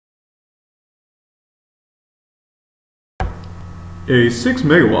A 6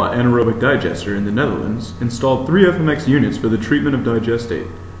 megawatt anaerobic digester in the Netherlands installed 3 FMX units for the treatment of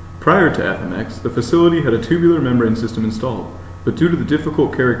digestate. Prior to FMX, the facility had a tubular membrane system installed, but due to the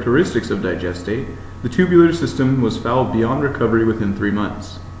difficult characteristics of digestate, the tubular system was fouled beyond recovery within 3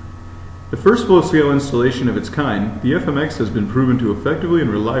 months. The first full-scale installation of its kind, the FMX has been proven to effectively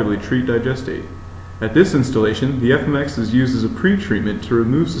and reliably treat digestate. At this installation, the FMX is used as a pre-treatment to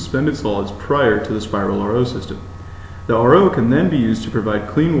remove suspended solids prior to the spiral RO system. The RO can then be used to provide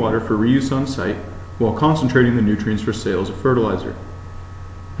clean water for reuse on site while concentrating the nutrients for sale as a fertilizer.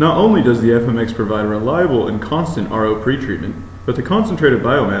 Not only does the FMX provide reliable and constant RO pre-treatment, but the concentrated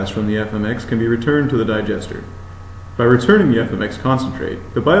biomass from the FMX can be returned to the digester. By returning the FMX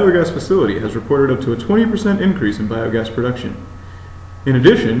concentrate, the biogas facility has reported up to a 20% increase in biogas production. In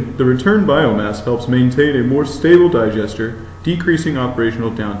addition, the returned biomass helps maintain a more stable digester, decreasing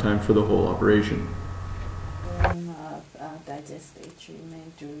operational downtime for the whole operation. Digestate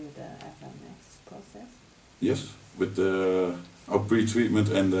treatment during the FMX process? Yes, with our pre-treatment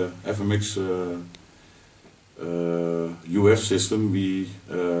and the FMX UF system, we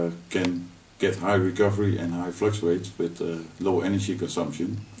can get high recovery and high flux rates with low energy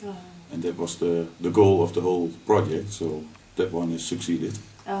consumption. Oh. And that was the goal of the whole project, so that one is succeeded.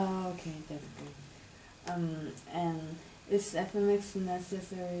 Oh, okay, that's good. And is FMX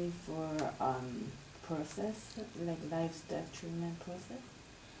necessary for process, like livestock treatment process?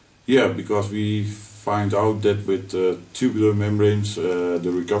 Yeah, because we find out that with tubular membranes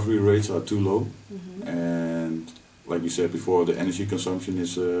the recovery rates are too low. Mm-hmm. And like we said before, the energy consumption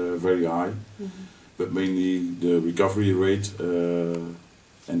is very high. Mm-hmm. But mainly the recovery rate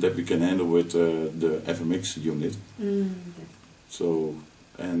and that we can handle with the FMX unit. Mm-hmm. So,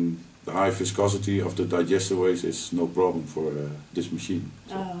 and the high viscosity of the digester waste is no problem for this machine.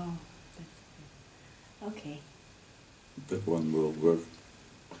 So. Oh. Okay. That one will work.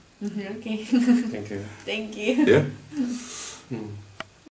 Okay. Thank you. Thank you. Yeah?